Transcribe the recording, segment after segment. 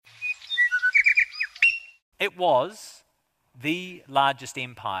It was the largest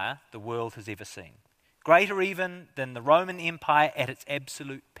empire the world has ever seen. Greater even than the Roman Empire at its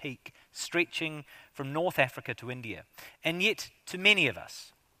absolute peak, stretching from North Africa to India. And yet, to many of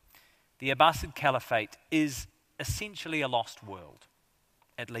us, the Abbasid Caliphate is essentially a lost world,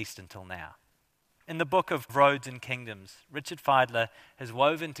 at least until now. In the book of Roads and Kingdoms, Richard Fidler has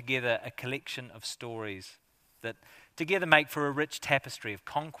woven together a collection of stories that together make for a rich tapestry of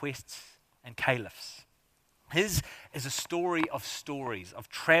conquests and caliphs. His is a story of stories, of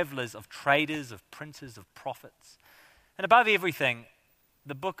travellers, of traders, of princes, of prophets. And above everything,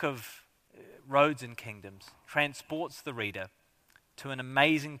 the book of Roads and Kingdoms transports the reader to an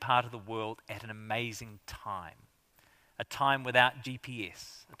amazing part of the world at an amazing time. A time without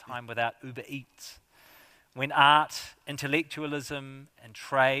GPS, a time without Uber Eats, when art, intellectualism, and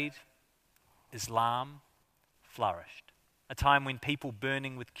trade, Islam, flourished. A time when people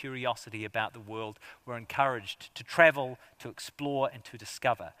burning with curiosity about the world were encouraged to travel, to explore, and to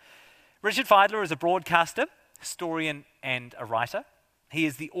discover. Richard Fidler is a broadcaster, historian, and a writer. He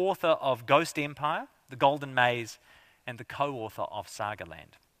is the author of Ghost Empire, The Golden Maze, and the co-author of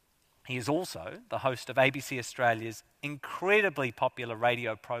Sagaland. He is also the host of ABC Australia's incredibly popular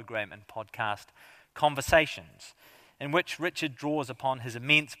radio program and podcast, Conversations, in which Richard draws upon his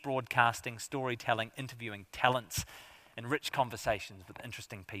immense broadcasting, storytelling, interviewing talents, and rich conversations with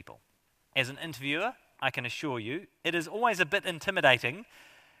interesting people. As an interviewer, I can assure you, it is always a bit intimidating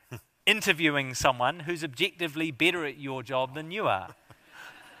interviewing someone who's objectively better at your job than you are.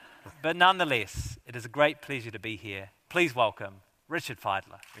 But nonetheless, it is a great pleasure to be here. Please welcome Richard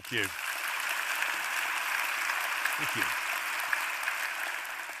Fidler. Thank you. Thank you.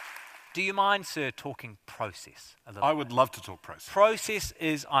 Do you mind, sir, talking process a little I bit? would love to talk process. Process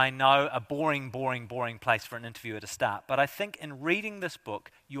is, I know, a boring place for an interviewer to start, but I think in reading this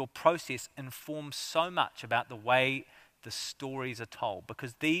book, your process informs so much about the way the stories are told,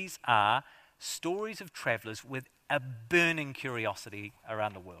 because these are stories of travellers with a burning curiosity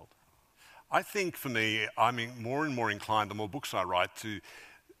around the world. I think for me, I'm more and more inclined, the more books I write, to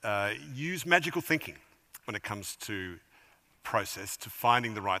use magical thinking when it comes to process, to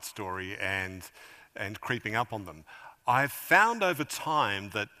finding the right story and creeping up on them. I've found over time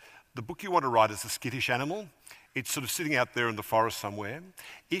that the book you want to write is a skittish animal. It's sort of sitting out there in the forest somewhere.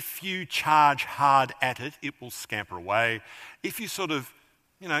 If you charge hard at it, it will scamper away. If you sort of,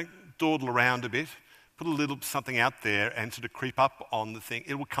 dawdle around a bit, put a little something out there and sort of creep up on the thing,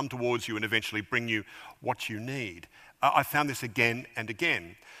 it will come towards you and eventually bring you what you need. I found this again and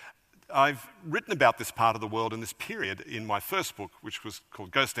again. I've written about this part of the world in this period in my first book, which was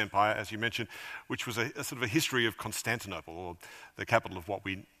called Ghost Empire, as you mentioned, which was a sort of a history of Constantinople, or the capital of what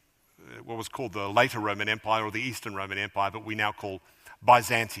was called the later Roman Empire, or the Eastern Roman Empire, but we now call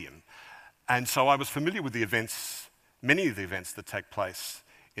Byzantium. And so I was familiar with the events, many of the events that take place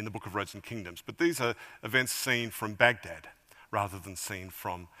in the Book of Roads and Kingdoms, but these are events seen from Baghdad rather than seen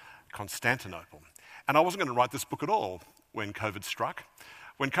from Constantinople. And I wasn't going to write this book at all when COVID struck.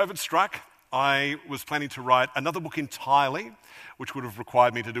 When COVID struck, I was planning to write another book entirely, which would have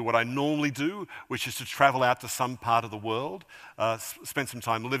required me to do what I normally do, which is to travel out to some part of the world, spend some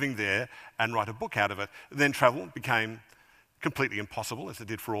time living there, and write a book out of it. Then travel became completely impossible, as it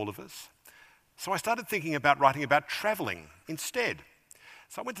did for all of us. So I started thinking about writing about traveling instead.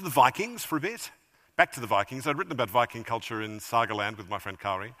 So I went to the Vikings for a bit, back to the Vikings. I'd written about Viking culture in Sagaland with my friend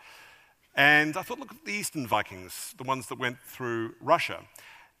Kari. And I thought, look at the Eastern Vikings, the ones that went through Russia.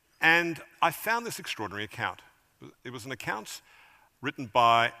 And I found this extraordinary account. It was an account written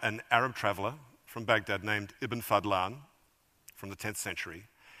by an Arab traveller from Baghdad named Ibn Fadlan from the 10th century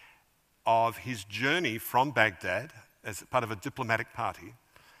of his journey from Baghdad as part of a diplomatic party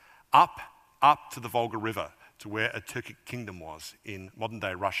up to the Volga River to where a Turkic kingdom was in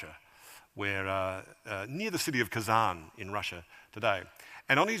modern-day Russia, where near the city of Kazan in Russia today.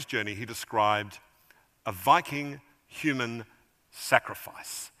 And on his journey, he described a Viking human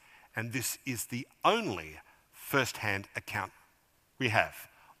sacrifice. And this is the only first-hand account we have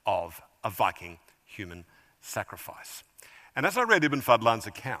of a Viking human sacrifice. And as I read Ibn Fadlan's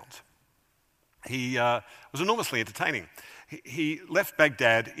account, he was enormously entertaining. He left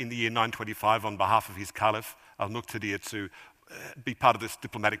Baghdad in the year 925 on behalf of his caliph, al-Muqtadir, to be part of this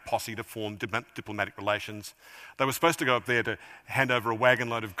diplomatic posse to form diplomatic relations. They were supposed to go up there to hand over a wagon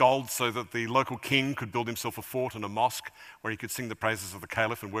load of gold so that the local king could build himself a fort and a mosque where he could sing the praises of the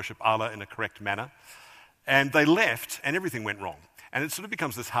caliph and worship Allah in a correct manner. And they left and everything went wrong. And it sort of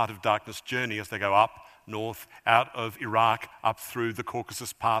becomes this heart of darkness journey as they go up north, out of Iraq, up through the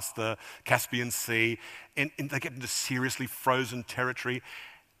Caucasus, past the Caspian Sea, and they get into seriously frozen territory.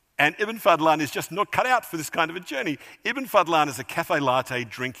 And Ibn Fadlan is just not cut out for this kind of a journey. Ibn Fadlan is a cafe latte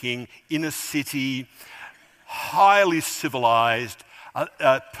drinking, inner city, highly civilized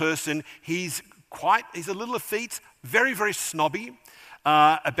person. He's a little effete, very, very snobby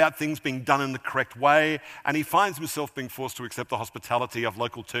about things being done in the correct way, and he finds himself being forced to accept the hospitality of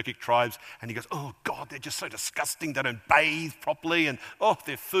local Turkic tribes, and he goes, oh God, they're just so disgusting, they don't bathe properly, and oh,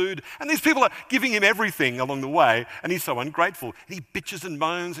 their food, and these people are giving him everything along the way, and he's so ungrateful. And he bitches and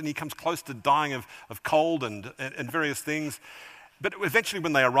moans, and he comes close to dying of cold and various things. But eventually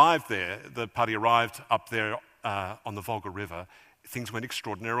when they arrived there, the party arrived up there on the Volga River, things went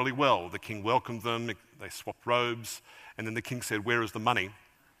extraordinarily well. The king welcomed them, they swapped robes, and then the king said, where is the money?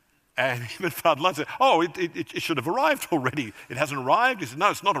 And Ibn Fadlan said, oh, it should have arrived already. It hasn't arrived? He said, no,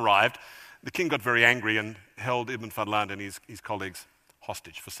 it's not arrived. The king got very angry and held Ibn Fadlan and his colleagues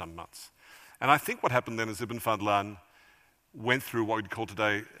hostage for some months. And I think what happened then is Ibn Fadlan went through what we'd call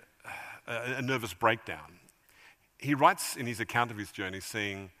today a nervous breakdown. He writes in his account of his journey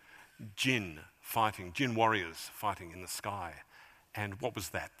seeing jinn warriors fighting in the sky. And what was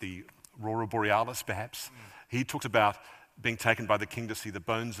that? The Aurora Borealis, perhaps? He talks about being taken by the king to see the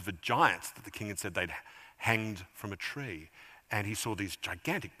bones of a giant that the king had said they'd hanged from a tree. And he saw these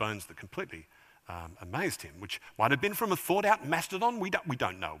gigantic bones that completely amazed him, which might have been from a thawed-out mastodon. We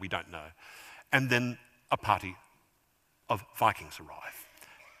don't know. And then a party of Vikings arrive,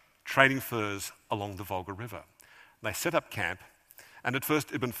 trading furs along the Volga River. They set up camp, and at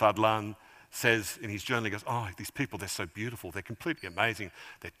first Ibn Fadlan says in his journal, he goes, oh, these people, they're so beautiful. They're completely amazing.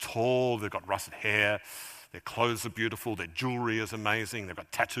 They're tall, they've got russet hair, their clothes are beautiful, their jewelry is amazing, they've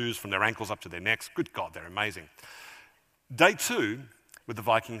got tattoos from their ankles up to their necks. Good God, they're amazing. Day 2, with the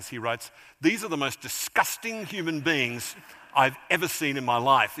Vikings, he writes, these are the most disgusting human beings I've ever seen in my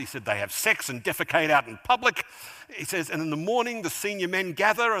life. He said they have sex and defecate out in public. He says, and in the morning the senior men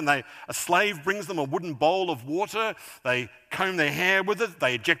gather and a slave brings them a wooden bowl of water. They comb their hair with it.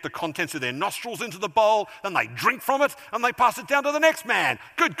 They eject the contents of their nostrils into the bowl and they drink from it and they pass it down to the next man.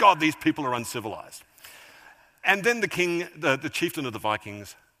 Good God, these people are uncivilized. And then the king, the chieftain of the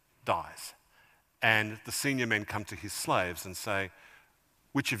Vikings, dies. And the senior men come to his slaves and say,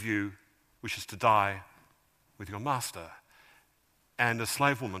 which of you wishes to die with your master? And a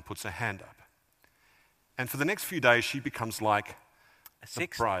slave woman puts her hand up. And for the next few days, she becomes like a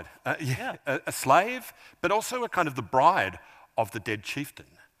bride. A slave, but also a kind of the bride of the dead chieftain.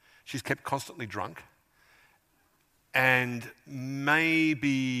 She's kept constantly drunk and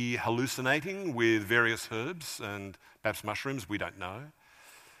maybe hallucinating with various herbs and perhaps mushrooms, we don't know.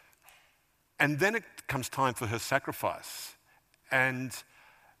 And then it comes time for her sacrifice. And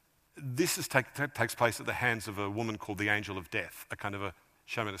this takes place at the hands of a woman called the Angel of Death, a kind of a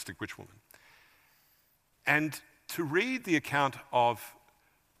shamanistic witch woman. And to read the account of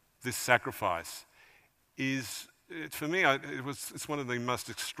this sacrifice is, for me, it's one of the most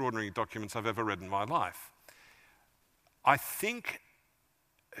extraordinary documents I've ever read in my life. I think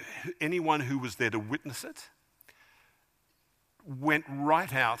anyone who was there to witness it went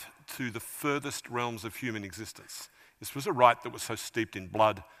right out to the furthest realms of human existence. This was a rite that was so steeped in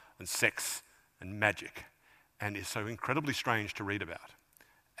blood and sex and magic, and is so incredibly strange to read about.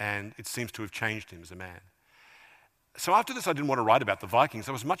 And it seems to have changed him as a man. So after this, I didn't want to write about the Vikings.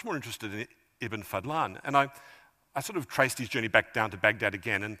 I was much more interested in Ibn Fadlan. And I sort of traced his journey back down to Baghdad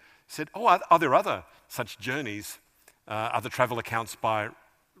again and said, oh, are there other such journeys, other travel accounts by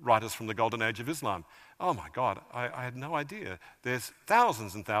writers from the Golden Age of Islam? Oh my God, I had no idea. There's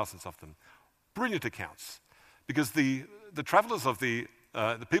thousands and thousands of them. Brilliant accounts. Because the travelers of the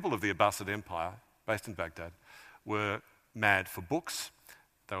people of the Abbasid Empire, based in Baghdad, were mad for books,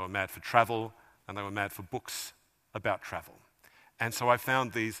 they were mad for travel, and they were mad for books about travel. And so I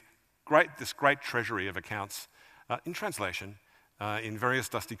found this great treasury of accounts in translation in various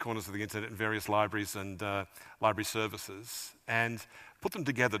dusty corners of the internet in various libraries and library services, and put them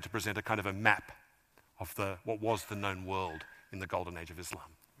together to present a kind of a map of what was the known world in the Golden Age of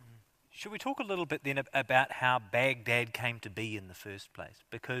Islam. Should we talk a little bit then about how Baghdad came to be in the first place?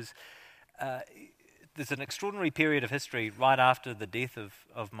 Because there's an extraordinary period of history right after the death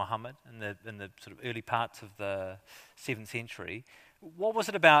of Muhammad in the sort of early parts of the 7th century. What was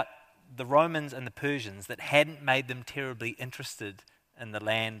it about the Romans and the Persians that hadn't made them terribly interested in the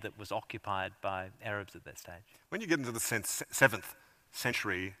land that was occupied by Arabs at that stage? When you get into the 7th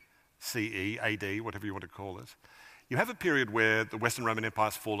century CE, AD, whatever you want to call it, you have a period where the Western Roman Empire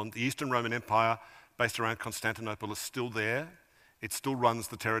has fallen. The Eastern Roman Empire, based around Constantinople, is still there. It still runs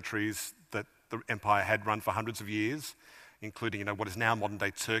the territories that the empire had run for hundreds of years, including what is now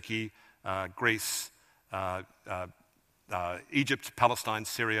modern-day Turkey, Greece, Egypt, Palestine,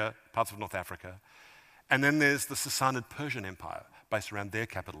 Syria, parts of North Africa. And then there's the Sassanid Persian Empire, based around their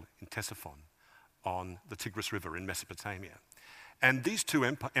capital in Ctesiphon on the Tigris River in Mesopotamia. And these two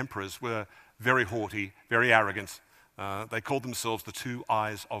emperors were very haughty, very arrogant. They called themselves the two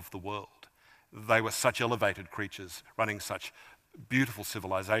eyes of the world. They were such elevated creatures, running such beautiful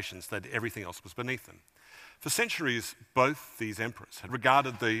civilizations that everything else was beneath them. For centuries, both these emperors had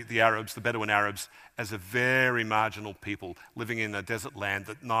regarded the Arabs, the Bedouin Arabs, as a very marginal people living in a desert land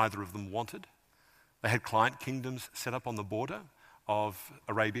that neither of them wanted. They had client kingdoms set up on the border of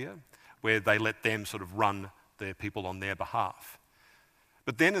Arabia, where they let them sort of run their people on their behalf.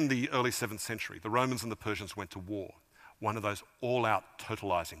 But then in the early 7th century, the Romans and the Persians went to war, one of those all-out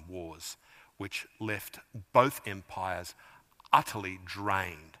totalizing wars, which left both empires utterly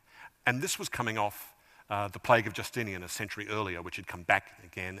drained. And this was coming off the plague of Justinian a century earlier, which had come back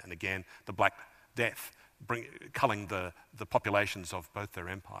again and again, the Black Death, culling the populations of both their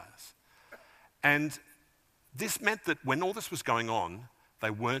empires. And this meant that when all this was going on,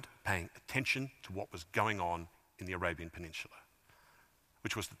 they weren't paying attention to what was going on in the Arabian Peninsula,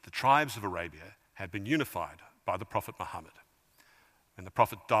 which was that the tribes of Arabia had been unified by the Prophet Muhammad. When the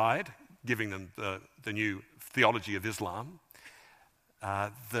Prophet died, giving them the new theology of Islam,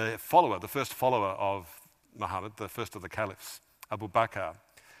 the first follower of Muhammad, the first of the caliphs, Abu Bakr,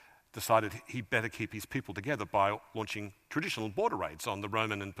 decided he'd better keep his people together by launching traditional border raids on the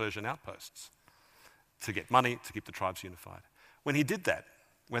Roman and Persian outposts to get money, to keep the tribes unified. When they did that,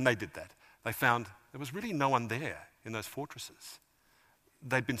 they found there was really no one there in those fortresses.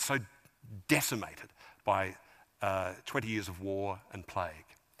 They'd been so decimated by 20 years of war and plague.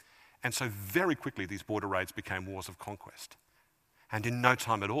 And so very quickly these border raids became wars of conquest. And in no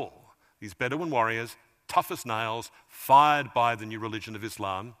time at all, these Bedouin warriors, tough as nails, fired by the new religion of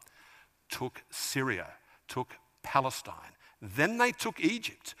Islam, took Syria, took Palestine. Then they took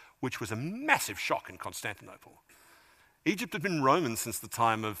Egypt, which was a massive shock in Constantinople. Egypt had been Roman since the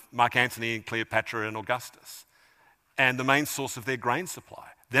time of Mark Antony and Cleopatra and Augustus, and the main source of their grain supply.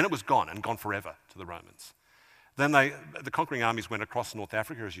 Then it was gone, and gone forever to the Romans. Then the conquering armies went across North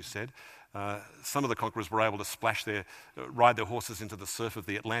Africa, as you said. Some of the conquerors were able to ride their horses into the surf of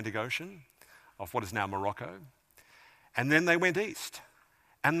the Atlantic Ocean, of what is now Morocco. And then they went east,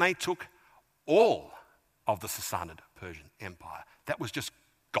 and they took all of the Sassanid Persian Empire. That was just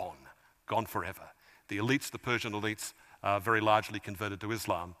gone forever. The elites, the Persian elites, very largely converted to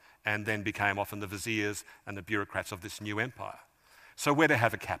Islam and then became often the viziers and the bureaucrats of this new empire. So where to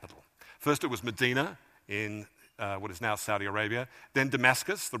have a capital? First it was Medina in what is now Saudi Arabia, then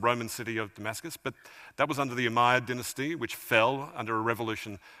Damascus, the Roman city of Damascus, but that was under the Umayyad dynasty, which fell under a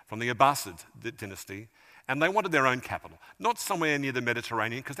revolution from the Abbasid dynasty, and they wanted their own capital, not somewhere near the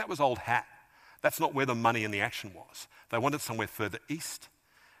Mediterranean, because that was old hat. That's not where the money and the action was. They wanted somewhere further east.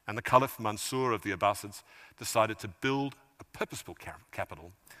 And the Caliph Mansur of the Abbasids decided to build a purposeful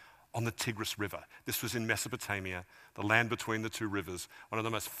capital on the Tigris River. This was in Mesopotamia, the land between the two rivers, one of the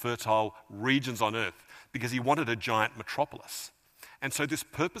most fertile regions on earth, because he wanted a giant metropolis. And so this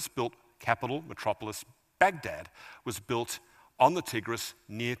purpose-built capital, metropolis, Baghdad, was built on the Tigris,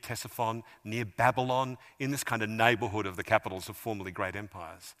 near Ctesiphon, near Babylon, in this kind of neighborhood of the capitals of formerly great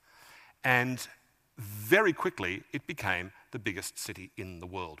empires. And very quickly, it became the biggest city in the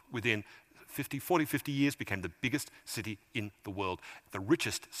world. Within 50 years, became the biggest city in the world, the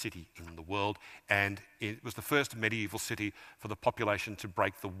richest city in the world, and it was the first medieval city for the population to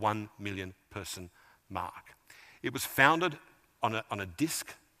break the 1 million person mark. It was founded on a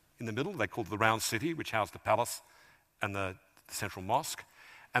disc in the middle, they called it the Round City, which housed the palace and the central mosque,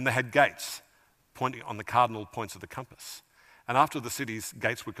 and they had gates pointing on the cardinal points of the compass. And after the city's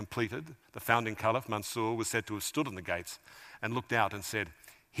gates were completed, the founding caliph, Mansur, was said to have stood on the gates and looked out and said,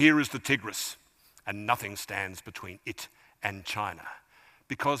 "Here is the Tigris, and nothing stands between it and China."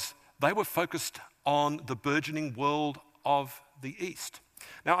 Because they were focused on the burgeoning world of the East.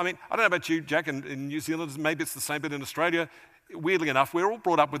 Now, I don't know about you, Jack, and in New Zealand, maybe it's the same, but in Australia, weirdly enough, we're all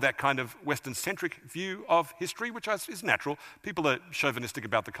brought up with that kind of Western-centric view of history, which is natural. People are chauvinistic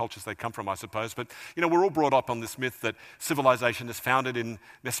about the cultures they come from, I suppose. But, we're all brought up on this myth that civilization is founded in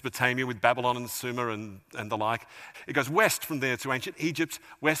Mesopotamia with Babylon and Sumer and the like. It goes west from there to ancient Egypt,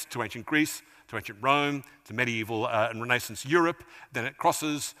 west to ancient Greece, to ancient Rome, to medieval and Renaissance Europe. Then it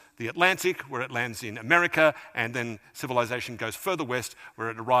crosses the Atlantic, where it lands in America, and then civilization goes further west, where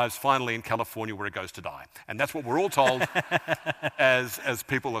it arrives finally in California, where it goes to die. And that's what we're all told as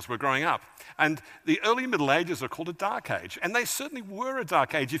people as we're growing up. And the early Middle Ages are called a Dark Age, and they certainly were a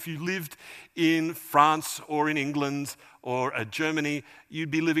Dark Age. If you lived in France or in England or Germany,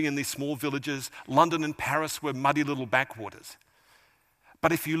 you'd be living in these small villages. London and Paris were muddy little backwaters.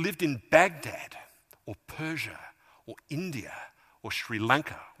 But if you lived in Baghdad or Persia or India or Sri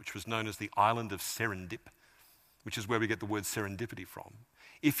Lanka, which was known as the island of Serendip, which is where we get the word serendipity from,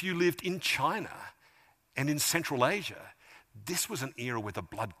 if you lived in China and in Central Asia, this was an era where the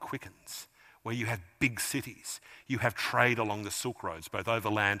blood quickens, where you have big cities, you have trade along the Silk Roads, both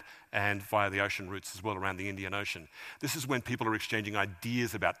overland and via the ocean routes as well around the Indian Ocean. This is when people are exchanging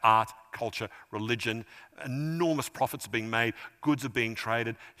ideas about art, culture, religion. Enormous profits are being made, goods are being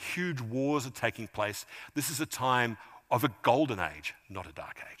traded, huge wars are taking place. This is a time of a golden age, not a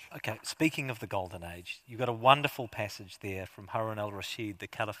dark age. Okay, speaking of the golden age, you've got a wonderful passage there from Harun al-Rashid, the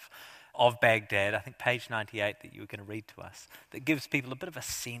Caliph of Baghdad, I think page 98 that you were going to read to us, that gives people a bit of a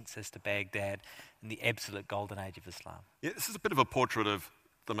sense as to Baghdad and the absolute golden age of Islam. Yeah, this is a bit of a portrait of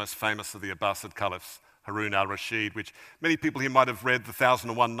the most famous of the Abbasid caliphs, Harun al-Rashid, which many people here might have read The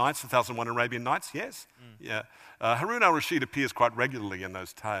 1001 Nights, The 1001 Arabian Nights, yes? Yeah. Harun al-Rashid appears quite regularly in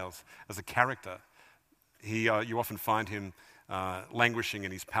those tales as a character. You often find him languishing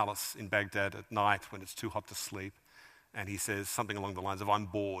in his palace in Baghdad at night when it's too hot to sleep, and he says something along the lines of, "I'm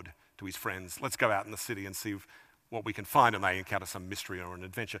bored," to his friends. "Let's go out in the city and see what we can find," and they encounter some mystery or an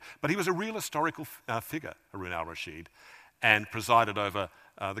adventure. But he was a real historical figure, Harun al-Rashid, and presided over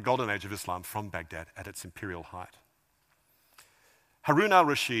the golden age of Islam from Baghdad at its imperial height. Harun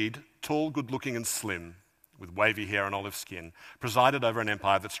al-Rashid, tall, good-looking and slim, with wavy hair and olive skin, presided over an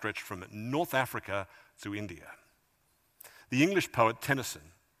empire that stretched from North Africa to India. The English poet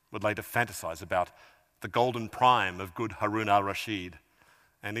Tennyson would later fantasize about the golden prime of good Harun al-Rashid,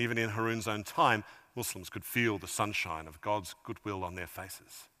 and even in Harun's own time, Muslims could feel the sunshine of God's goodwill on their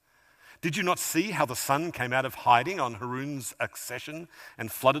faces. "Did you not see how the sun came out of hiding on Harun's accession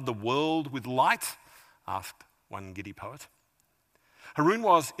and flooded the world with light?" asked one giddy poet. Harun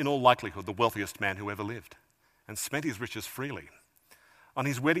was, in all likelihood, the wealthiest man who ever lived, and spent his riches freely. On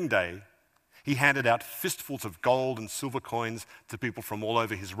his wedding day, he handed out fistfuls of gold and silver coins to people from all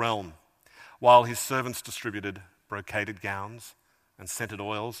over his realm, while his servants distributed brocaded gowns and scented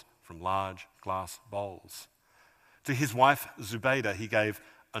oils from large glass bowls. To his wife Zubaydah he gave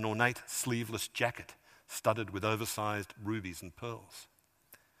an ornate sleeveless jacket studded with oversized rubies and pearls.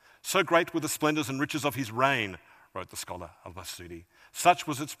 "So great were the splendors and riches of his reign," wrote the scholar al-Masudi, "such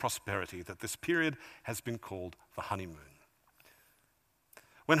was its prosperity that this period has been called the honeymoon."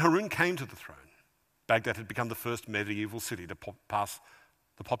 When Harun came to the throne, Baghdad had become the first medieval city to pass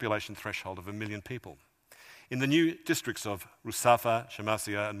the population threshold of 1 million people. In the new districts of Rusafa,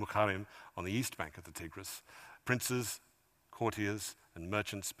 Shamasia and Mukharim on the east bank of the Tigris, princes, courtiers and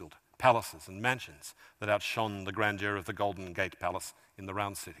merchants built palaces and mansions that outshone the grandeur of the Golden Gate Palace in the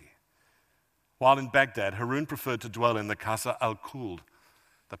Round City. While in Baghdad, Harun preferred to dwell in the Casa al-Khuld,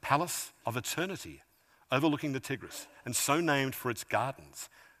 the palace of eternity overlooking the Tigris, and so named for its gardens,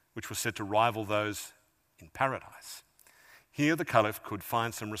 which were said to rival those in paradise. Here the caliph could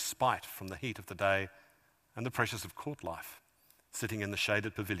find some respite from the heat of the day and the pressures of court life, sitting in the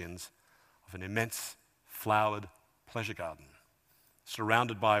shaded pavilions of an immense flowered pleasure garden,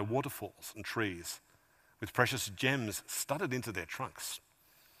 surrounded by waterfalls and trees, with precious gems studded into their trunks.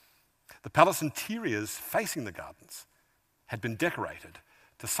 The palace interiors facing the gardens had been decorated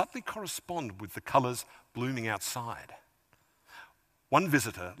to subtly correspond with the colours blooming outside. One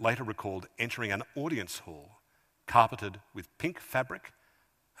visitor later recalled entering an audience hall carpeted with pink fabric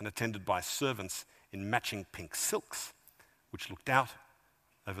and attended by servants in matching pink silks, which looked out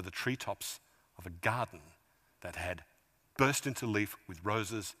over the treetops of a garden that had burst into leaf with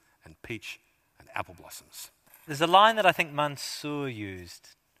roses and peach and apple blossoms. There's a line that I think Mansour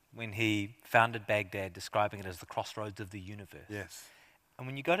used when he founded Baghdad, describing it as the crossroads of the universe. Yes. And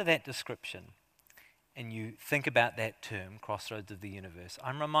when you go to that description and you think about that term, crossroads of the universe,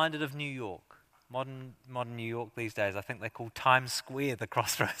 I'm reminded of New York. Modern New York these days, I think they call Times Square the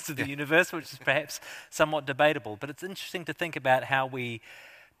crossroads of the universe, which is perhaps somewhat debatable. But it's interesting to think about how we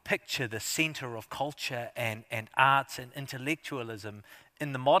picture the centre of culture and arts and intellectualism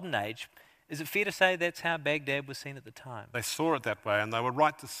in the modern age. Is it fair to say that's how Baghdad was seen at the time? They saw it that way, and they were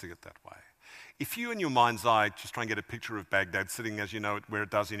right to see it that way. If you, in your mind's eye, just try and get a picture of Baghdad sitting as you know it, where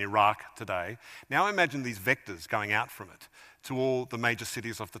it does in Iraq today, now imagine these vectors going out from it to all the major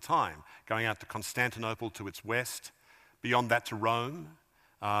cities of the time, going out to Constantinople to its west, beyond that to Rome,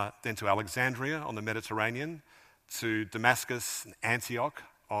 then to Alexandria on the Mediterranean, to Damascus and Antioch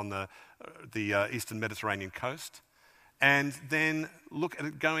on the eastern Mediterranean coast, and then look at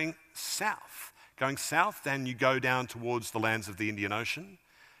it going south. Going south, then you go down towards the lands of the Indian Ocean,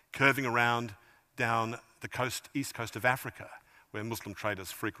 curving around down the coast, east coast of Africa, where Muslim traders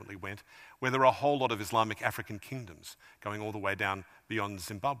frequently went, where there are a whole lot of Islamic African kingdoms going all the way down beyond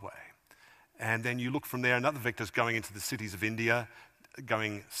Zimbabwe. And then you look from there, another vector's going into the cities of India,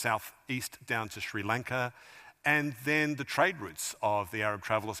 going southeast down to Sri Lanka, and then the trade routes of the Arab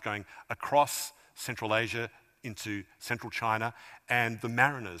travellers going across Central Asia into central China, and the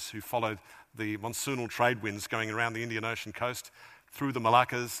mariners who followed the monsoonal trade winds going around the Indian Ocean coast, through the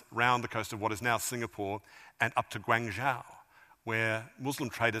Moluccas, round the coast of what is now Singapore, and up to Guangzhou, where Muslim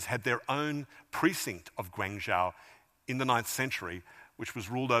traders had their own precinct of Guangzhou in the 9th century, which was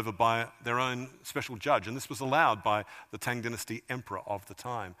ruled over by their own special judge, and this was allowed by the Tang dynasty emperor of the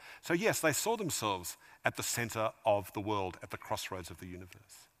time. So yes, they saw themselves at the centre of the world, at the crossroads of the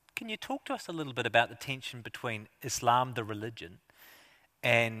universe. Can you talk to us a little bit about the tension between Islam, the religion,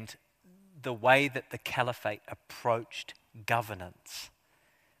 and the way that the caliphate approached governance?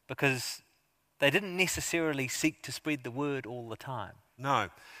 Because they didn't necessarily seek to spread the word all the time. No.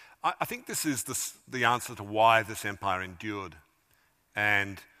 I think this is the answer to why this empire endured.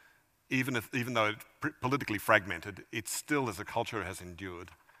 And even though it's politically fragmented, it still as a culture has endured.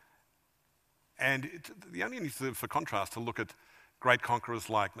 And the only need for contrast to look at great conquerors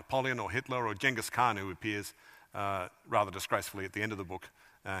like Napoleon or Hitler or Genghis Khan, who appears rather disgracefully at the end of the book,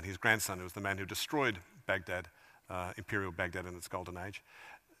 and his grandson, who was the man who destroyed Baghdad, Imperial Baghdad in its golden age.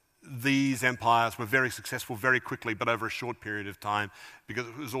 These empires were very successful very quickly, but over a short period of time, because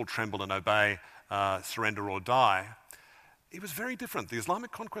it was all tremble and obey, surrender or die. It was very different. The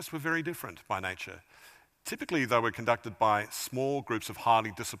Islamic conquests were very different by nature. Typically, they were conducted by small groups of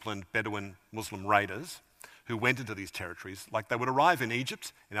highly disciplined Bedouin Muslim raiders who went into these territories. Like they would arrive in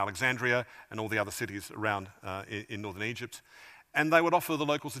Egypt, in Alexandria, and all the other cities around in northern Egypt, and they would offer the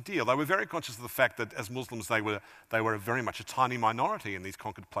locals a deal. They were very conscious of the fact that as Muslims they were very much a tiny minority in these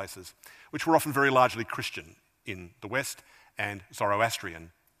conquered places, which were often very largely Christian in the west and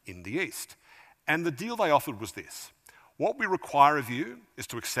Zoroastrian in the east. And the deal they offered was this: what we require of you is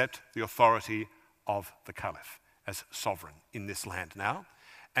to accept the authority of the Caliph as sovereign in this land now,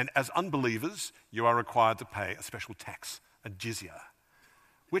 and as unbelievers you are required to pay a special tax, a jizya,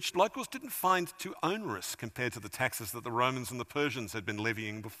 which locals didn't find too onerous compared to the taxes that the Romans and the Persians had been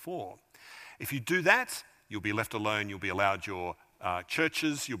levying before. If you do that, you'll be left alone, you'll be allowed your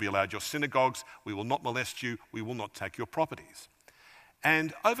churches, you'll be allowed your synagogues, we will not molest you, we will not take your properties.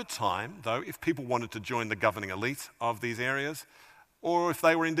 And over time, though, if people wanted to join the governing elite of these areas, or if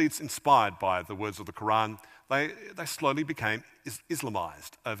they were indeed inspired by the words of the Quran, they slowly became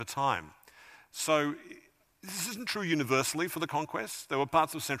Islamized over time. So this isn't true universally for the conquests. There were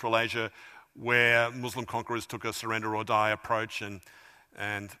parts of Central Asia where Muslim conquerors took a surrender or die approach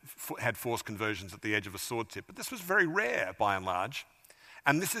and had forced conversions at the edge of a sword tip. But this was very rare by and large.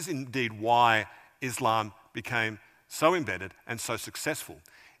 And this is indeed why Islam became so embedded and so successful.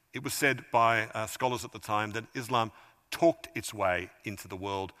 It was said by scholars at the time that Islam talked its way into the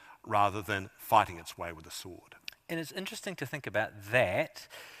world rather than fighting its way with a sword. And it's interesting to think about that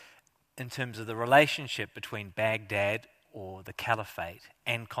in terms of the relationship between Baghdad or the Caliphate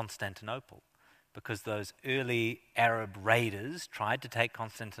and Constantinople, because those early Arab raiders tried to take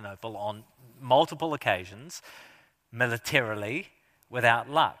Constantinople on multiple occasions, militarily, without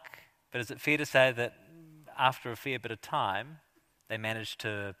luck. But is it fair to say that after a fair bit of time, they managed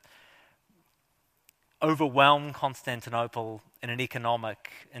to overwhelm Constantinople in an economic,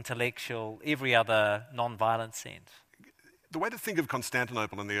 intellectual, every other non-violent sense? The way to think of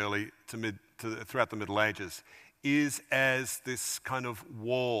Constantinople in the early throughout the Middle Ages is as this kind of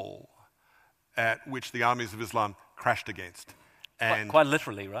wall at which the armies of Islam crashed against. And quite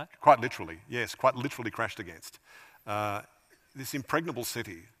literally, right? Quite literally, yes, quite literally crashed against. This impregnable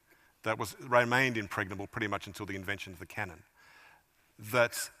city that remained impregnable pretty much until the invention of the cannon,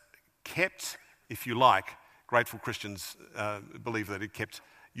 that kept, if you like, grateful Christians believe that it kept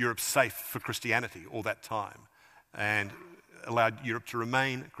Europe safe for Christianity all that time and allowed Europe to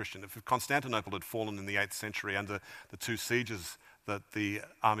remain Christian. If Constantinople had fallen in the 8th century under the two sieges that the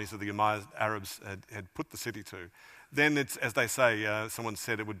armies of the Umayyad Arabs had put the city to, then it's, as they say, someone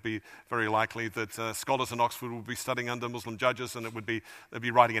said it would be very likely that scholars in Oxford would be studying under Muslim judges and they'd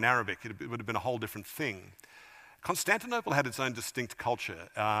be writing in Arabic. It would have been a whole different thing. Constantinople had its own distinct culture,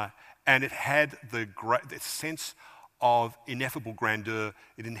 and it had the sense of ineffable grandeur.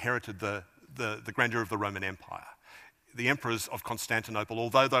 It inherited the grandeur of the Roman Empire. The emperors of Constantinople,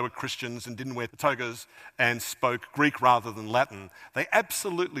 although they were Christians and didn't wear togas and spoke Greek rather than Latin, they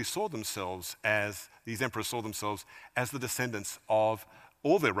absolutely saw themselves as the descendants of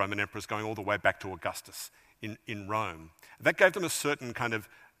all their Roman emperors going all the way back to Augustus in Rome. That gave them a certain kind of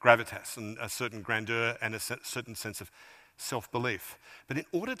gravitas and a certain grandeur and a certain sense of self-belief. But in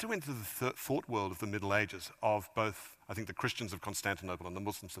order to enter the thought world of the Middle Ages, of both, I think, the Christians of Constantinople and the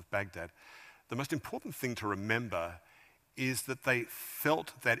Muslims of Baghdad, the most important thing to remember is that they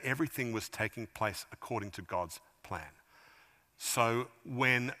felt that everything was taking place according to God's plan. So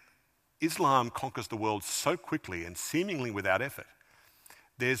when Islam conquers the world so quickly and seemingly without effort,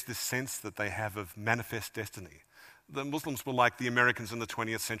 there's this sense that they have of manifest destiny. The Muslims were like the Americans in the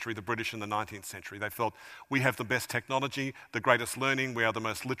 20th century, the British in the 19th century. They felt, we have the best technology, the greatest learning, we are the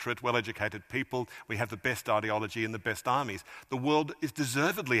most literate, well-educated people, we have the best ideology and the best armies. The world is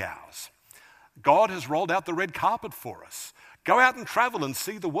deservedly ours. God has rolled out the red carpet for us. Go out and travel and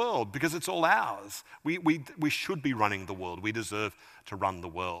see the world because it's all ours. We should be running the world. We deserve to run the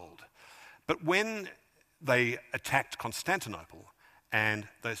world. But when they attacked Constantinople and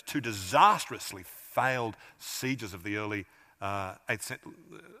those two disastrously failed sieges of the late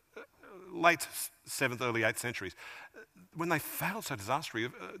 7th, early 8th centuries, when they failed so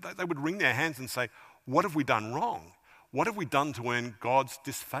disastrously, they would wring their hands and say, what have we done wrong? What have we done to earn God's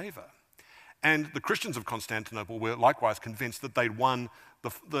disfavour? And the Christians of Constantinople were likewise convinced that they'd won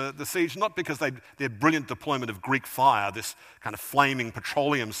the siege, not because their brilliant deployment of Greek fire, this kind of flaming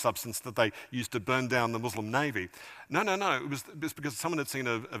petroleum substance that they used to burn down the Muslim navy. No. It was because someone had seen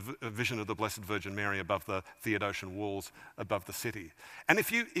a vision of the Blessed Virgin Mary above the Theodosian walls above the city. And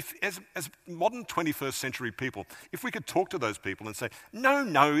if as modern 21st century people, if we could talk to those people and say,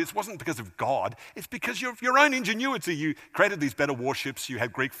 no, it wasn't because of God, it's because of your own ingenuity. You created these better warships, you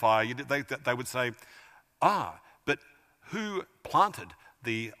had Greek fire, they would say, but who planted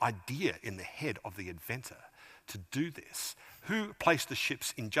the idea in the head of the inventor to do this? Who placed the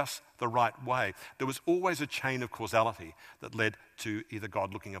ships in just the right way? There was always a chain of causality that led to either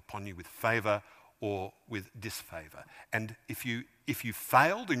God looking upon you with favour or with disfavour. And if you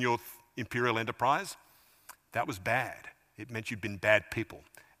failed in your imperial enterprise, that was bad. It meant you'd been bad people,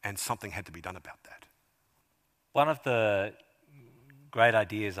 and something had to be done about that. One of the great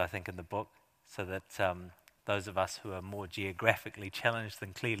ideas, I think, in the book, so that those of us who are more geographically challenged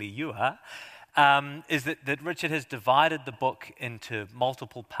than clearly you are, is that Richard has divided the book into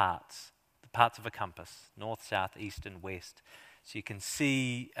multiple parts, the parts of a compass, north, south, east and west. So you can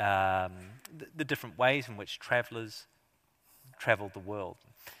see the different ways in which travellers travelled the world.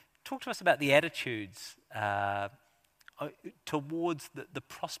 Talk to us about the attitudes towards the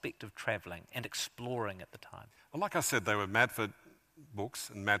prospect of travelling and exploring at the time. Well, like I said, they were mad for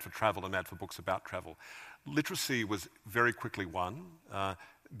books and mad for travel and mad for books about travel. Literacy was very quickly won,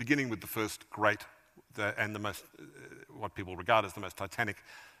 beginning with the first great and the most, what people regard as the most titanic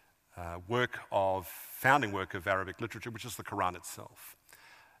founding work of Arabic literature, which is the Quran itself.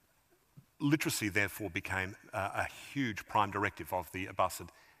 Literacy, therefore, became a huge prime directive of the Abbasid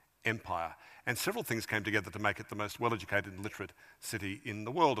Empire, and several things came together to make it the most well-educated and literate city in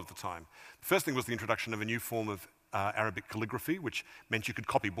the world of the time. The first thing was the introduction of a new form of Arabic calligraphy, which meant you could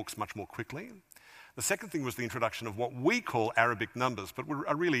copy books much more quickly. The second thing was the introduction of what we call Arabic numbers, but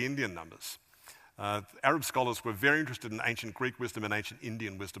are really Indian numbers. Arab scholars were very interested in ancient Greek wisdom and ancient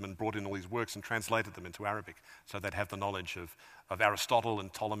Indian wisdom and brought in all these works and translated them into Arabic, so they'd have the knowledge of Aristotle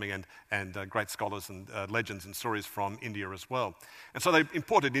and Ptolemy and great scholars and legends and stories from India as well. And so they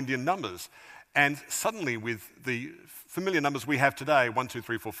imported Indian numbers. And suddenly, with the familiar numbers we have today, 1, 2,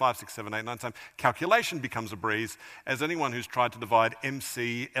 3, 4, 5, 6, 7, 8, 9, 10, calculation becomes a breeze, as anyone who's tried to divide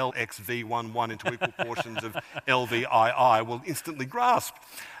MC, LXV11 into equal portions of LVII will instantly grasp.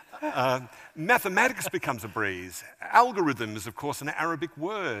 Mathematics becomes a breeze. Algorithm is, of course, an Arabic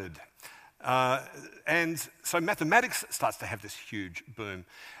word. And so mathematics starts to have this huge boom.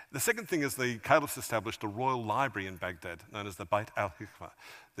 The second thing is the caliphs established a royal library in Baghdad, known as the Bayt al-Hikmah,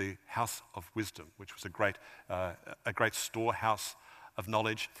 the House of Wisdom, which was a great storehouse of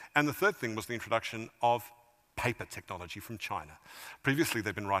knowledge. And the third thing was the introduction of paper technology from China. Previously,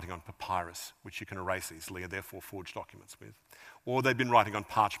 they'd been writing on papyrus, which you can erase easily and therefore forge documents with. Or they'd been writing on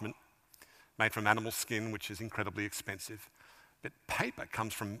parchment, made from animal skin, which is incredibly expensive. But paper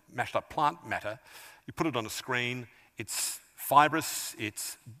comes from mashed up plant matter. You put it on a screen, It's fibrous,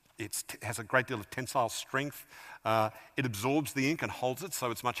 it has a great deal of tensile strength, it absorbs the ink and holds it,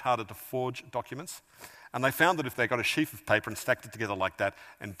 so it's much harder to forge documents. And they found that if they got a sheaf of paper and stacked it together like that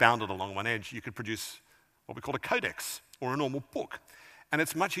and bound it along one edge, you could produce what we call a codex, or a normal book. And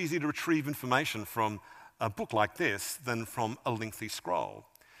it's much easier to retrieve information from a book like this than from a lengthy scroll.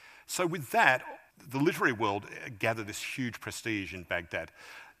 So with that, the literary world gathered this huge prestige in Baghdad.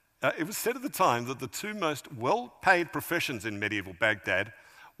 It was said at the time that the two most well-paid professions in medieval Baghdad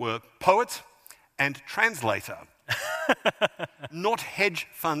were poet and translator, not hedge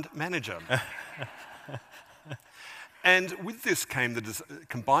fund manager. And with this came,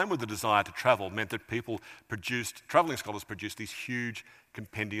 combined with the desire to travel, meant that travelling scholars produced these huge,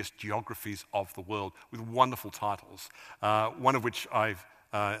 compendious geographies of the world with wonderful titles, one of which I've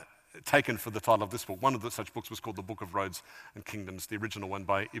taken for the title of this book. One of such books was called The Book of Roads and Kingdoms, the original one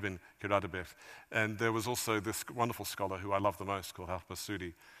by Ibn Khaldun. And there was also this wonderful scholar who I love the most, called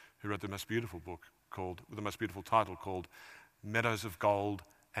Al-Masudi, who wrote the most beautiful book with the most beautiful title called Meadows of Gold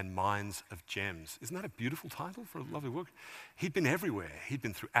and Mines of Gems. Isn't that a beautiful title for a lovely book? He'd been everywhere. He'd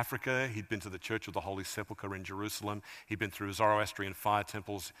been through Africa, he'd been to the Church of the Holy Sepulchre in Jerusalem, he'd been through Zoroastrian fire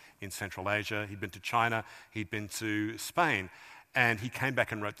temples in Central Asia, he'd been to China, he'd been to Spain, and he came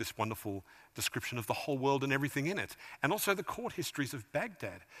back and wrote this wonderful description of the whole world and everything in it, and also the court histories of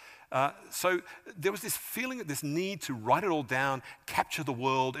Baghdad. So there was this feeling, this need to write it all down, capture the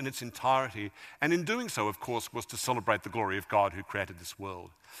world in its entirety, and in doing so, of course, was to celebrate the glory of God who created this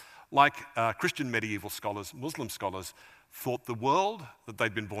world. Like Christian medieval scholars, Muslim scholars thought the world that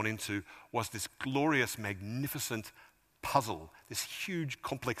they'd been born into was this glorious, magnificent puzzle, this huge,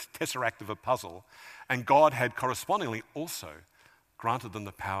 complex tesseract of a puzzle, and God had correspondingly also granted them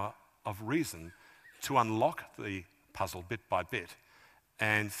the power of reason to unlock the puzzle bit by bit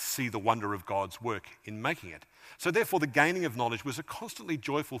and see the wonder of God's work in making it. So therefore, the gaining of knowledge was a constantly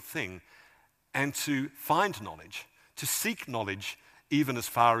joyful thing, and to find knowledge, to seek knowledge, even as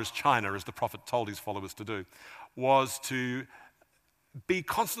far as China, as the prophet told his followers to do, was to be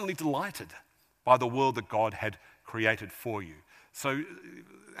constantly delighted by the world that God had created for you. So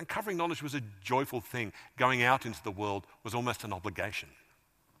uncovering knowledge was a joyful thing. Going out into the world was almost an obligation.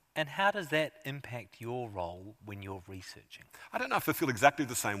 And how does that impact your role when you're researching? I don't know if I feel exactly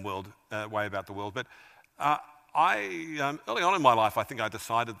the same way about the world, but early on in my life, I think I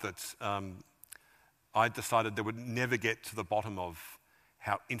decided they would never get to the bottom of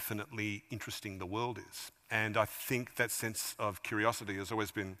how infinitely interesting the world is. And I think that sense of curiosity has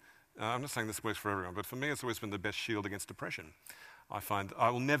always been, I'm not saying this works for everyone, but for me it's always been the best shield against depression. I find I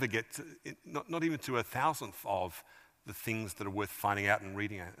will never get to, not even to 1,000th of the things that are worth finding out and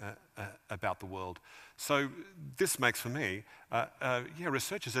reading about the world. So this makes for me,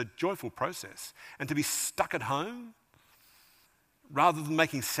 research is a joyful process. And to be stuck at home, rather than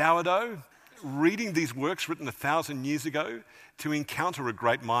making sourdough, reading these works written 1,000 years ago, to encounter a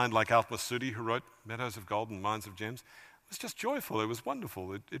great mind like Al-Masudi, who wrote Meadows of Gold and Mines of Gems, was just joyful. It was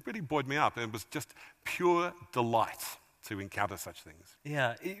wonderful. It really buoyed me up. And it was just pure delight to encounter such things.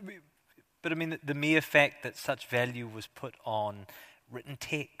 Yeah, but I mean, the mere fact that such value was put on written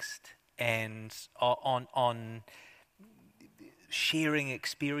text and on sharing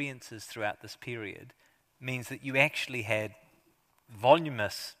experiences throughout this period means that you actually had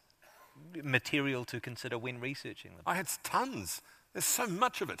voluminous material to consider when researching them. I had tons. There's so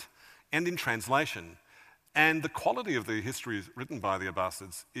much of it, and in translation. And the quality of the histories written by the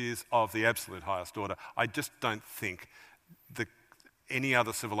Abbasids is of the absolute highest order. I just don't think that any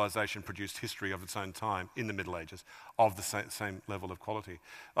other civilization produced history of its own time in the Middle Ages of the same level of quality.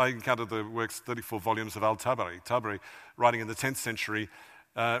 I encountered the works, 34 volumes of Al-Tabari. Tabari, writing in the 10th century,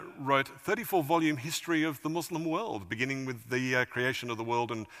 wrote 34-volume history of the Muslim world, beginning with the creation of the world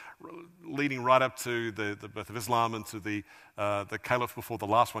and leading right up to the birth of Islam and to the caliph before the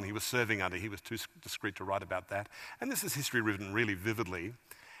last one he was serving under. He was too discreet to write about that. And this is history written really vividly.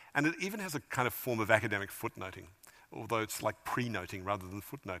 And it even has a kind of form of academic footnoting, although it's like pre-noting rather than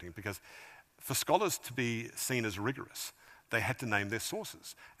footnoting, because for scholars to be seen as rigorous, they had to name their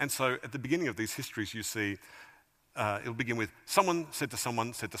sources. And so at the beginning of these histories, you see it'll begin with someone said to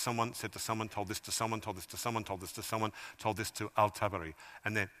someone, said to someone, said to someone, told this to someone, told this to someone, told this to someone, told this to Al-Tabari.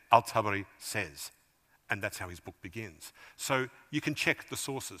 And then Al-Tabari says. And that's how his book begins. So you can check the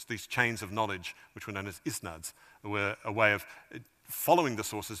sources. These chains of knowledge, which were known as isnads, were a way of following the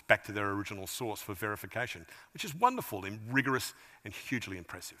sources back to their original source for verification, which is wonderful and rigorous and hugely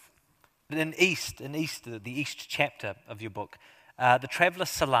impressive. But in the East chapter of your book, the traveller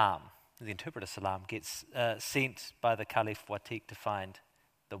Salam, the interpreter Salam, gets sent by the Caliph Watik to find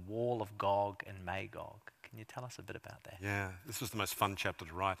the wall of Gog and Magog. Can you tell us a bit about that? Yeah, this was the most fun chapter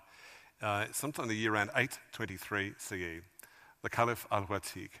to write. Sometime in the year around 823 CE, the Caliph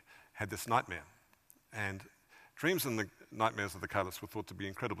al-Watiq had this nightmare. And dreams and the nightmares of the caliphs were thought to be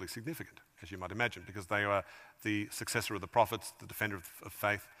incredibly significant, as you might imagine, because they were the successor of the prophets, the defender of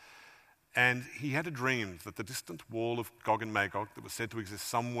faith. And he had a dream that the distant wall of Gog and Magog that was said to exist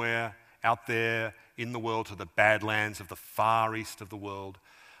somewhere out there in the world to the Badlands of the far east of the world,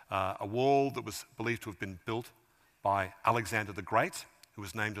 a wall that was believed to have been built by Alexander the Great, who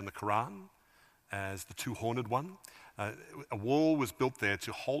was named in the Quran as the two-horned one. A wall was built there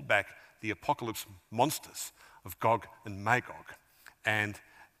to hold back the apocalypse monsters of Gog and Magog. And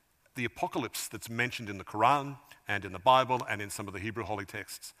the apocalypse that's mentioned in the Quran and in the Bible and in some of the Hebrew holy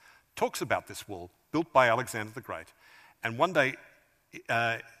texts talks about this wall built by Alexander the Great. And one day,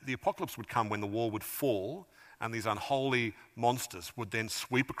 the apocalypse would come when the wall would fall and these unholy monsters would then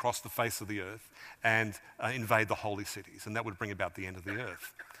sweep across the face of the earth and invade the holy cities. And that would bring about the end of the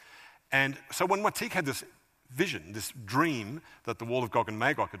earth. And so when Watiq had this vision, this dream that the wall of Gog and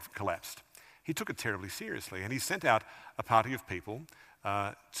Magog had collapsed, he took it terribly seriously. And he sent out a party of people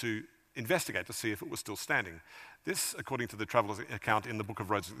to investigate to see if it was still standing. This, according to the traveller's account in the Book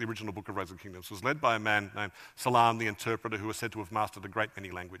of Roads, the original Book of Roads and Kingdoms, was led by a man named Salam, the interpreter, who was said to have mastered a great many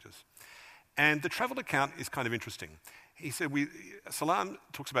languages. And the travel account is kind of interesting. He said, Salam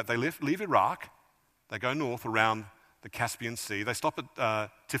talks about they leave Iraq, they go north around the Caspian Sea, they stop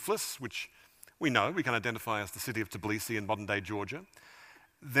at Tiflis, which we know, we can identify as the city of Tbilisi in modern-day Georgia.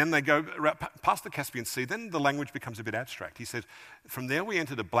 Then they go past the Caspian Sea, then the language becomes a bit abstract. He said, from there we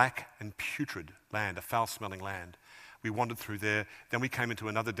entered a black and putrid land, a foul-smelling land. We wandered through there, then we came into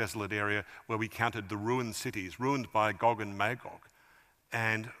another desolate area where we counted the ruined cities, ruined by Gog and Magog.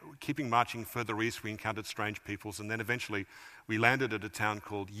 And keeping marching further east, we encountered strange peoples, and then eventually we landed at a town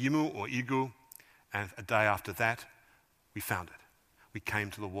called Yimu or Igu, and a day after that, we found it. We came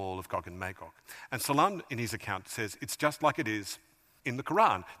to the wall of Gog and Magog. And Salam, in his account, says, it's just like it is in the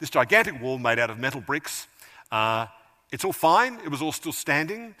Quran. This gigantic wall made out of metal bricks. It's all fine. It was all still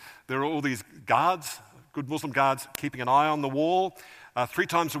standing. There are all these guards, good Muslim guards, keeping an eye on the wall. 3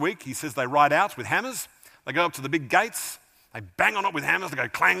 times a week, he says they ride out with hammers. They go up to the big gates. They bang on it with hammers. They go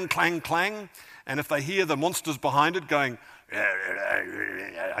clang, clang, clang. And if they hear the monsters behind it going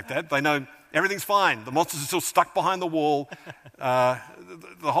like that, they know everything's fine. The monsters are still stuck behind the wall. The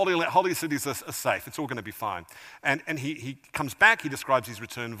holy cities are safe. It's all going to be fine. And he comes back. He describes his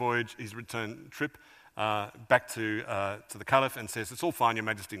return voyage, his return trip back to the Caliph and says, it's all fine, Your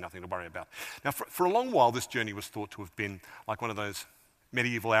Majesty, nothing to worry about. Now, for a long while, this journey was thought to have been like one of those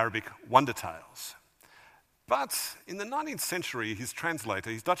medieval Arabic wonder tales. But in the 19th century, his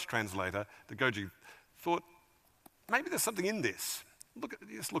Dutch translator, de Goji, thought, maybe there's something in this.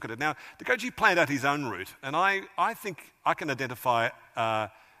 Just look at it. Now, de Goji planned out his own route, and I think I can identify a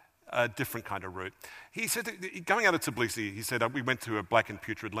different kind of route. He said, going out of Tbilisi, he said, we went to a black and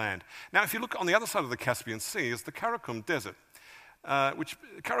putrid land. Now, if you look on the other side of the Caspian Sea is the Karakum Desert, which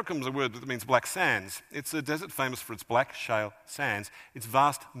Karakum is a word that means black sands. It's a desert famous for its black shale sands, its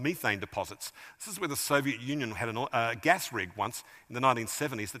vast methane deposits. This is where the Soviet Union had a gas rig once in the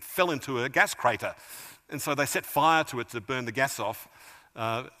 1970s that fell into a gas crater. And so they set fire to it to burn the gas off,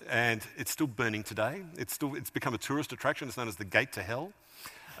 and it's still burning today. It's become a tourist attraction. It's known as the Gate to Hell.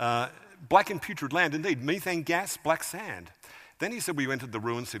 Black and putrid land, indeed, methane gas, black sand. Then he said we entered the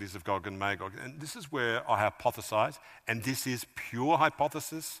ruined cities of Gog and Magog. And this is where I hypothesize, and this is pure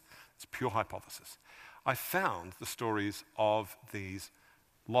hypothesis. It's pure hypothesis. I found the stories of these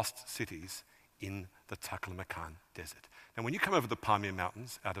lost cities in the Taklamakan Desert. Now, when you come over the Pamir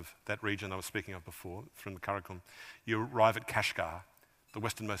Mountains, out of that region I was speaking of before, from the Karakum, you arrive at Kashgar, the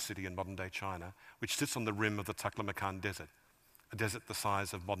westernmost city in modern-day China, which sits on the rim of the Taklamakan Desert, a desert the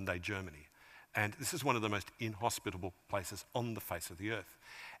size of modern-day Germany. And this is one of the most inhospitable places on the face of the earth.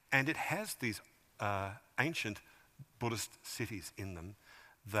 And it has these ancient Buddhist cities in them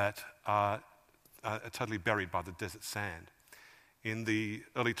that are totally buried by the desert sand. In the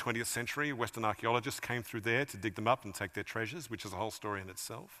early 20th century, Western archaeologists came through there to dig them up and take their treasures, which is a whole story in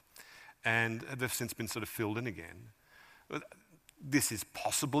itself. And they've since been sort of filled in again. This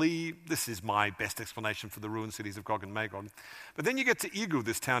is my best explanation for the ruined cities of Gog and Magog. But then you get to Igu,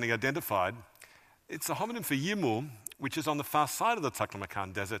 this town he identified. It's a homonym for Yimu, which is on the far side of the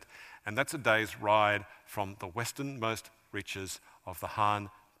Taklamakan Desert, and that's a day's ride from the westernmost reaches of the Han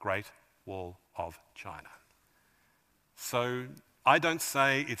Great Wall of China. So I don't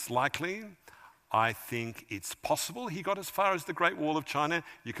say it's likely. I think it's possible he got as far as the Great Wall of China.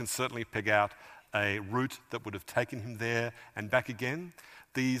 You can certainly peg out a route that would have taken him there and back again.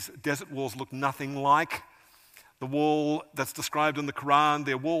 These desert walls look nothing like The wall that's described in the Quran,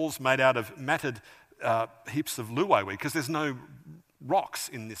 they're walls made out of matted heaps of luwai weed, because there's no rocks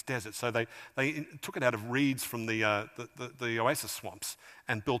in this desert. So they took it out of reeds from the oasis swamps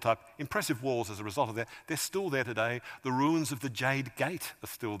and built up impressive walls as a result of that. They're still there today. The ruins of the Jade Gate are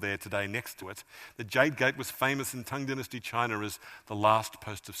still there today next to it. The Jade Gate was famous in Tang Dynasty China as the last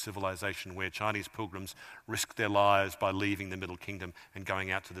post of civilization, where Chinese pilgrims risked their lives by leaving the Middle Kingdom and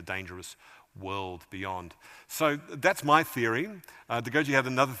going out to the dangerous world beyond. So that's my theory. Dagoji had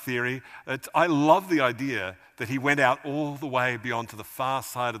another theory. I love the idea that he went out all the way beyond to the far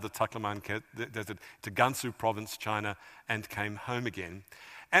side of the Taklaman Desert, to Gansu province, China, and came home again.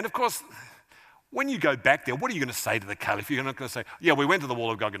 And of course, when you go back there, what are you going to say to the caliph? You're not going to say, yeah, we went to the wall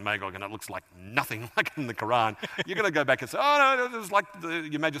of Gog and Magog and it looks like nothing like in the Quran. You're going to go back and say, oh, no, it was like,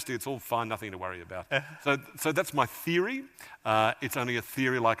 Your Majesty, it's all fine, nothing to worry about. So that's my theory. It's only a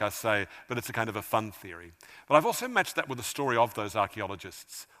theory, like I say, but it's a kind of a fun theory. But I've also matched that with the story of those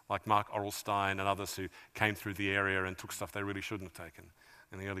archaeologists, like Mark Orlstein and others who came through the area and took stuff they really shouldn't have taken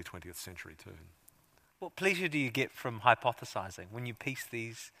in the early 20th century too. What pleasure do you get from hypothesizing when you piece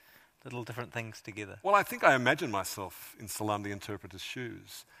these little different things together? Well, I think I imagine myself in Salam the interpreter's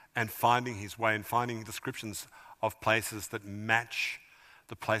shoes and finding his way and finding descriptions of places that match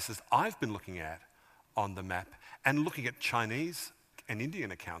the places I've been looking at on the map, and looking at Chinese and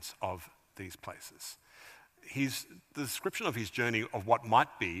Indian accounts of these places. The description of his journey of what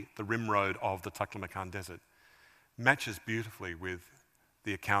might be the rim road of the Taklamakan Desert matches beautifully with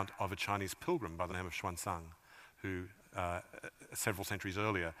the account of a Chinese pilgrim by the name of Xuanzang, who several centuries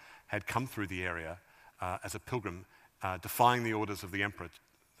earlier had come through the area as a pilgrim, defying the orders of the emperor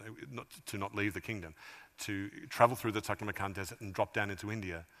to not leave the kingdom, to travel through the Taklamakan Desert and drop down into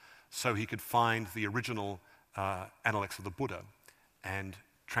India so he could find the original Analects of the Buddha and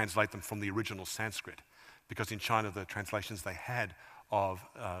translate them from the original Sanskrit. Because in China, the translations they had of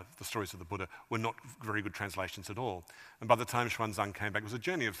the stories of the Buddha were not very good translations at all. And by the time Xuanzang came back, it was a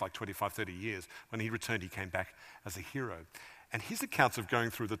journey of like 25, 30 years. When he returned, he came back as a hero. And his accounts of going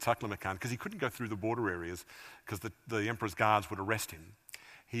through the Taklamakan, because he couldn't go through the border areas because the emperor's guards would arrest him,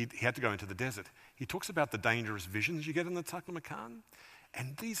 he had to go into the desert. He talks about the dangerous visions you get in the Taklamakan,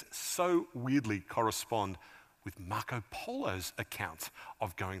 and these so weirdly correspond with Marco Polo's account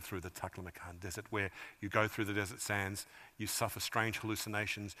of going through the Taklamakan Desert, where you go through the desert sands, you suffer strange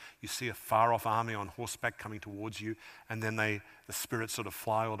hallucinations, you see a far-off army on horseback coming towards you, and then the spirits sort of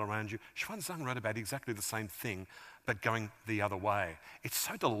fly all around you. Xuanzang wrote about exactly the same thing, but going the other way. It's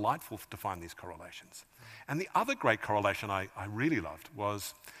so delightful to find these correlations. And the other great correlation I really loved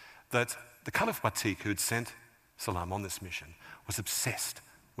was that the Caliph Watik, who had sent Salam on this mission, was obsessed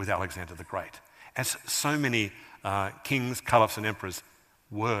with Alexander the Great, as so many kings, caliphs and emperors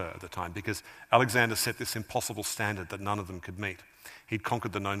were at the time, because Alexander set this impossible standard that none of them could meet. He'd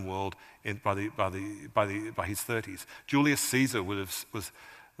conquered the known world by his 30s. Julius Caesar was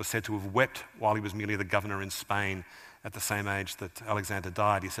said to have wept while he was merely the governor in Spain at the same age that Alexander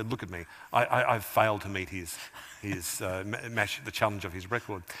died. He said, look at me, I've failed to meet the challenge of his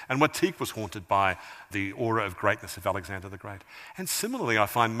record. And Watik was haunted by the aura of greatness of Alexander the Great. And similarly, I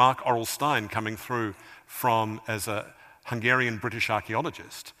find Mark Orlstein coming through as a Hungarian-British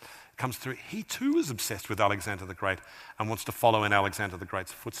archaeologist, comes through. He too is obsessed with Alexander the Great and wants to follow in Alexander the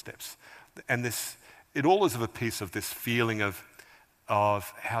Great's footsteps. And it all is of a piece of this feeling of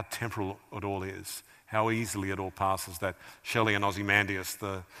how temporal it all is, how easily it all passes, that Shelley and Ozymandias,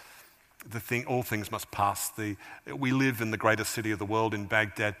 the thing, all things must pass. We live in the greatest city of the world, in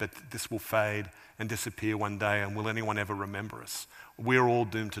Baghdad, but this will fade and disappear one day, and will anyone ever remember us? We're all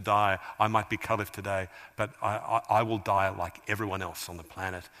doomed to die. I might be caliph today, but I will die like everyone else on the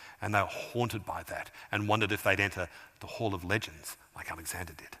planet. And they're haunted by that and wondered if they'd enter the Hall of Legends like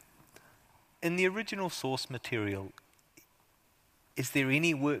Alexander did. In the original source material, is there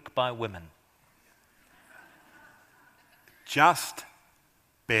any work by women? Just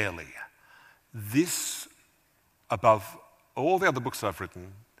barely. This, above all the other books I've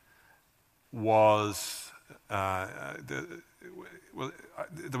written, was the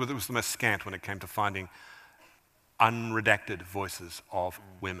most scant when it came to finding unredacted voices of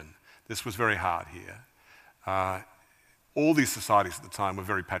women. This was very hard here. All these societies at the time were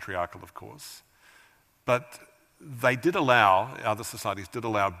very patriarchal, of course, but other societies did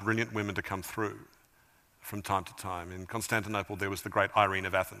allow brilliant women to come through from time to time. In Constantinople, there was the great Irene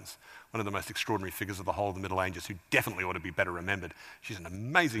of Athens, one of the most extraordinary figures of the whole of the Middle Ages, who definitely ought to be better remembered. She's an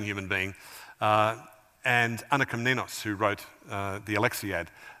amazing human being. And Anna Komnenos, who wrote the Alexiad,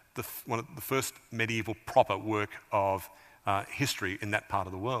 one of the first medieval proper work of history in that part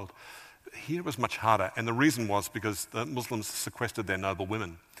of the world. here it was much harder, and the reason was because the Muslims sequestered their noble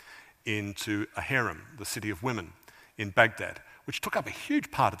women into a harem, the city of women in Baghdad, which took up a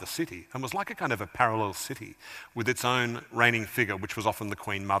huge part of the city and was like a kind of a parallel city with its own reigning figure, which was often the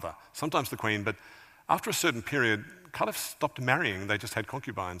Queen Mother, sometimes the Queen, but after a certain period, kind of stopped marrying. They just had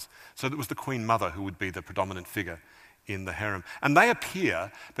concubines. So it was the Queen Mother who would be the predominant figure in the harem. And they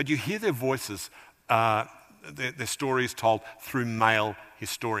appear, but you hear their voices, their stories told through male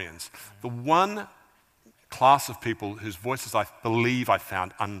historians. The one class of people whose voices I believe I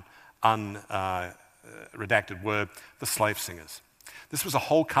found redacted were the slave singers. This was a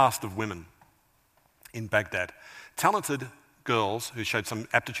whole cast of women in Baghdad. Talented girls who showed some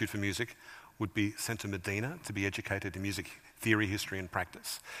aptitude for music would be sent to Medina to be educated in music theory, history and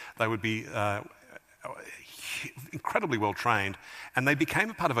practice. They would be incredibly well trained, and they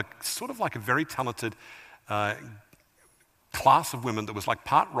became a part of a sort of like a very talented class of women that was like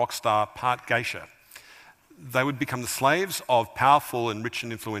part rock star, part geisha. They would become the slaves of powerful and rich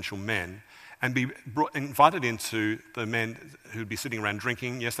and influential men and be invited into the men who'd be sitting around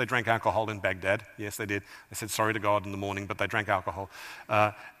drinking. Yes, they drank alcohol in Baghdad. Yes, they did. They said sorry to God in the morning, but they drank alcohol.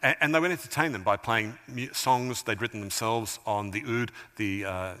 And they would entertain them by playing songs they'd written themselves on the oud,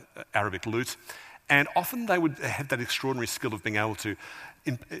 the Arabic lute. And often they would have that extraordinary skill of being able to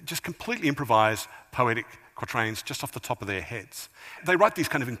just completely improvise poetic quatrains just off the top of their heads. They write these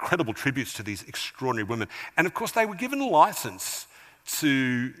kind of incredible tributes to these extraordinary women. And of course, they were given a license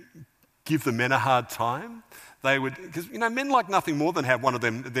to give the men a hard time. They would, because men like nothing more than have one of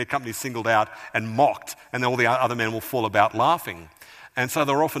their company singled out and mocked, and then all the other men will fall about laughing. And so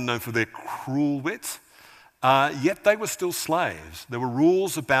they're often known for their cruel wit. Yet they were still slaves. There were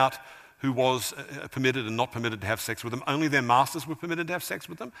rules about who was permitted and not permitted to have sex with them. Only their masters were permitted to have sex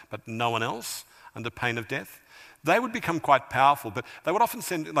with them, but no one else, under pain of death. They would become quite powerful, but they would often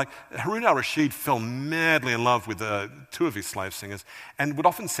send, like Harun al-Rashid fell madly in love with two of his slave singers and would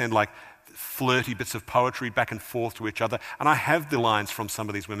often send like flirty bits of poetry back and forth to each other. And I have the lines from some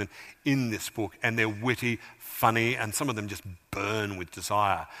of these women in this book, and they're witty, funny, and some of them just burn with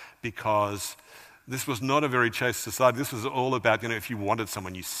desire, because this was not a very chaste society. This was all about, if you wanted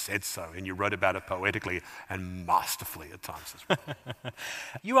someone, you said so, and you wrote about it poetically and masterfully at times as well.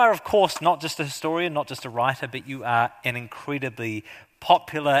 You are, of course, not just a historian, not just a writer, but you are an incredibly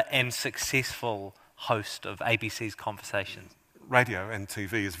popular and successful host of ABC's Conversations. Radio and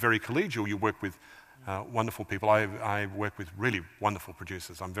TV is very collegial. You work with wonderful people. I work with really wonderful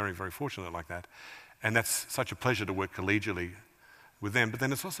producers. I'm very, very fortunate like that. And that's such a pleasure to work collegially with them. But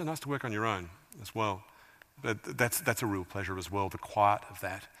then it's also nice to work on your own as well. But that's a real pleasure as well, the quiet of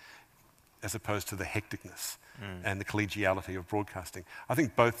that, as opposed to the hecticness and the collegiality of broadcasting. I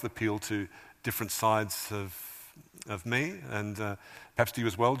think both appeal to different sides of me, and perhaps to you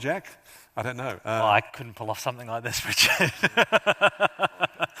as well, Jack. I don't know. Well, I couldn't pull off something like this, Richard.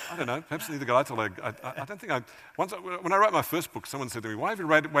 I don't know. Perhaps neither could I. I don't think when I wrote my first book, someone said to me, "Why have you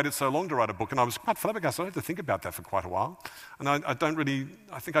waited so long to write a book?" And I was quite flabbergasted. I had to think about that for quite a while. And I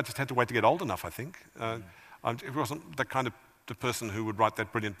think I just had to wait to get old enough, I think. It wasn't the kind of the person who would write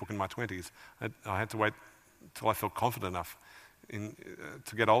that brilliant book in my 20s. I had to wait till I felt confident enough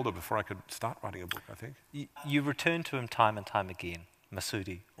to get older before I could start writing a book, I think. You return to him time and time again,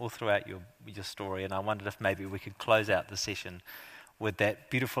 Masoodi, all throughout your story, and I wondered if maybe we could close out the session with that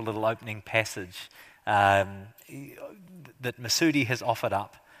beautiful little opening passage that Masoodi has offered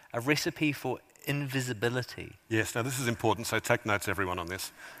up, a recipe for invisibility. Yes, now this is important, so take notes everyone on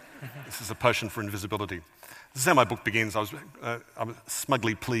this. This is a potion for invisibility. This is how my book begins. I was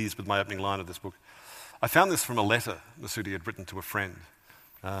smugly pleased with my opening line of this book. I found this from a letter Masoodi had written to a friend.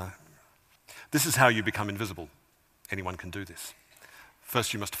 This is how you become invisible. Anyone can do this.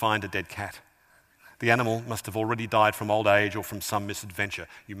 First, you must find a dead cat. The animal must have already died from old age or from some misadventure.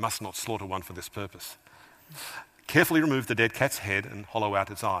 You must not slaughter one for this purpose. Carefully remove the dead cat's head and hollow out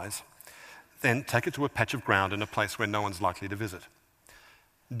its eyes. Then take it to a patch of ground in a place where no one's likely to visit.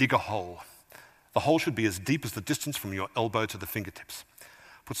 Dig a hole. The hole should be as deep as the distance from your elbow to the fingertips.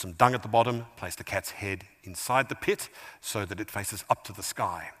 Put some dung at the bottom, place the cat's head inside the pit so that it faces up to the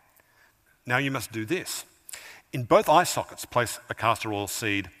sky. Now you must do this. In both eye sockets, place a castor oil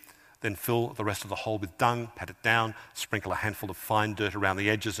seed, then fill the rest of the hole with dung, pat it down, sprinkle a handful of fine dirt around the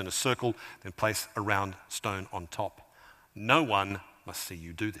edges in a circle, then place a round stone on top. No one must see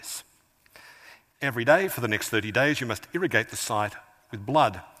you do this. Every day for the next 30 days, you must irrigate the site with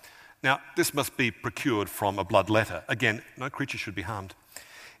blood. Now, this must be procured from a bloodletter. Again, no creature should be harmed.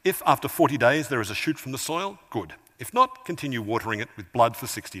 If after 40 days there is a shoot from the soil, good. If not, continue watering it with blood for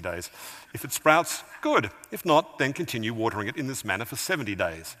 60 days. If it sprouts, good. If not, then continue watering it in this manner for 70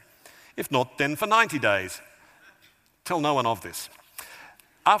 days. If not, then for 90 days. Tell no one of this.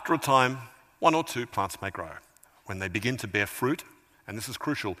 After a time, 1 or 2 plants may grow. When they begin to bear fruit, and this is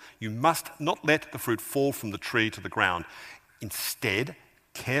crucial, you must not let the fruit fall from the tree to the ground. Instead,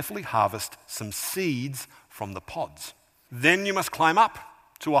 carefully harvest some seeds from the pods. Then you must climb up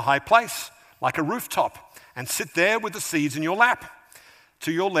to a high place, like a rooftop, and sit there with the seeds in your lap.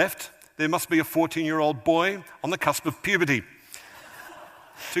 To your left, there must be a 14-year-old boy on the cusp of puberty.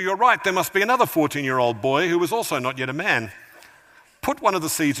 To your right, there must be another 14-year-old boy who is also not yet a man. Put one of the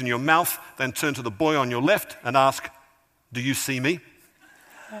seeds in your mouth, then turn to the boy on your left and ask, "Do you see me?"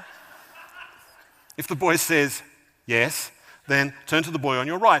 If the boy says, "Yes," then turn to the boy on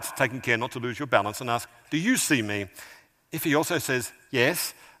your right, taking care not to lose your balance, and ask, "Do you see me?" If he also says,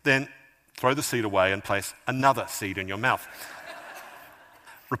 "Yes," then throw the seed away and place another seed in your mouth.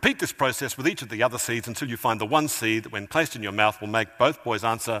 Repeat this process with each of the other seeds until you find the one seed that, when placed in your mouth, will make both boys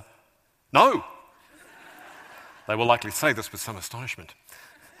answer, "No." They will likely say this with some astonishment.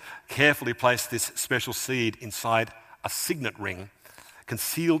 Carefully place this special seed inside a signet ring,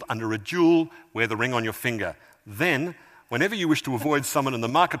 concealed under a jewel. Wear the ring on your finger. Then, whenever you wish to avoid someone in the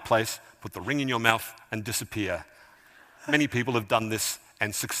marketplace, put the ring in your mouth and disappear. Many people have done this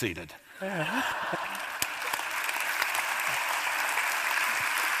and succeeded.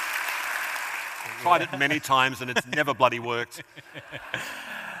 Tried it many times and it's never bloody worked.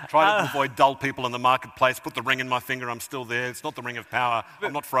 Tried to avoid dull people in the marketplace, put the ring in my finger, I'm still there. It's not the ring of power.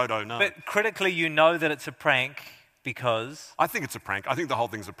 I'm not Frodo, no. But critically, you know that it's a prank because... I think it's a prank. I think the whole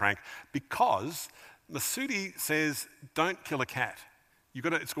thing's a prank because Masudi says, don't kill a cat.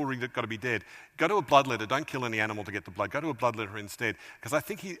 It's already got to be dead. Go to a bloodletter. Don't kill any animal to get the blood. Go to a bloodletter instead. Because I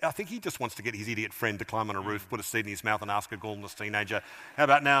think he just wants to get his idiot friend to climb on a roof, put a seed in his mouth, and ask a gormless teenager, "How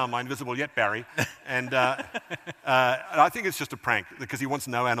about now? Am I invisible yet, Barry?" And I think it's just a prank because he wants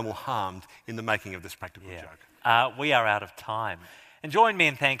no animal harmed in the making of this practical joke. We are out of time. And join me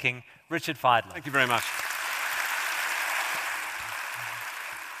in thanking Richard Fidler. Thank you very much.